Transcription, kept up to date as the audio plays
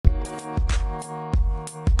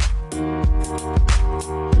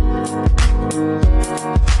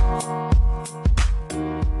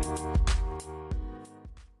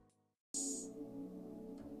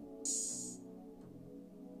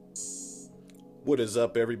What is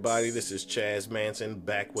up, everybody? This is Chaz Manson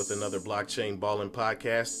back with another Blockchain Ballin'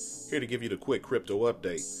 podcast, here to give you the quick crypto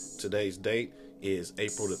update. Today's date is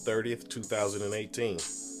April the 30th, 2018.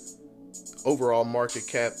 Overall market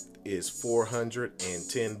cap is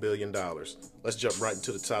 $410 billion. Let's jump right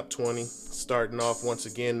into the top 20. Starting off once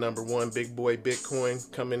again, number one, big boy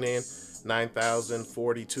Bitcoin coming in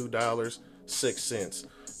 $9,042.06.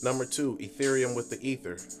 Number two, Ethereum with the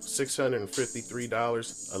Ether,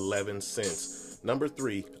 $653.11. Number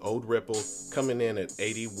three, Old Ripple coming in at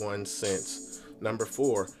 81 cents. Number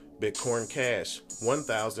four, Bitcoin Cash,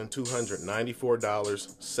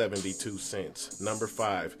 $1,294.72. Number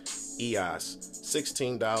five, EOS,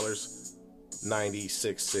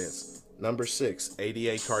 $16.96. Number six,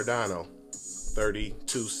 ADA Cardano,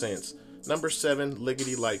 32 cents. Number seven,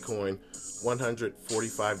 Liggity Litecoin,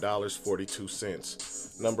 $145.42.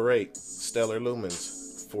 Number 8, Stellar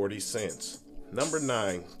Lumens, 40 cents. Number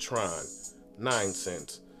 9, Tron, 9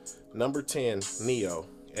 cents. Number 10, Neo,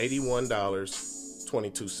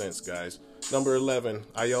 $81.22, guys. Number 11,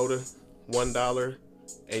 IOTA,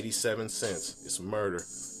 $1.87. It's murder.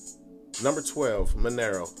 Number 12,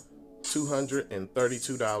 Monero,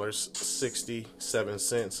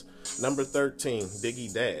 $232.67. Number 13,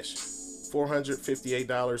 Diggy Dash,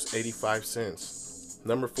 $458.85.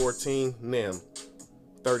 Number 14, NIM,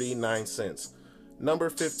 39 cents.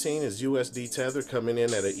 Number 15 is USD Tether coming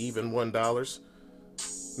in at an even $1.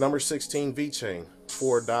 Number 16, VeChain,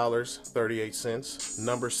 $4.38.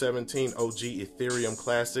 Number 17, OG Ethereum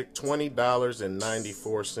Classic,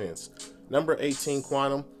 $20.94. Number 18,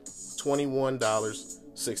 Quantum,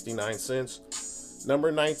 $21.69.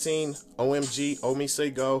 Number 19, OMG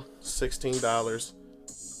Omisego,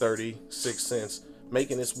 $16.36.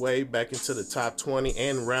 Making its way back into the top 20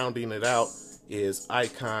 and rounding it out is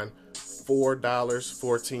Icon,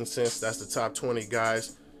 $4.14. That's the top 20,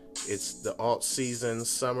 guys. It's the alt season.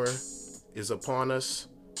 Summer is upon us.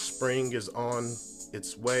 Spring is on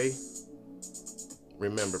its way.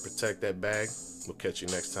 Remember, protect that bag. We'll catch you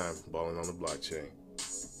next time, balling on the blockchain.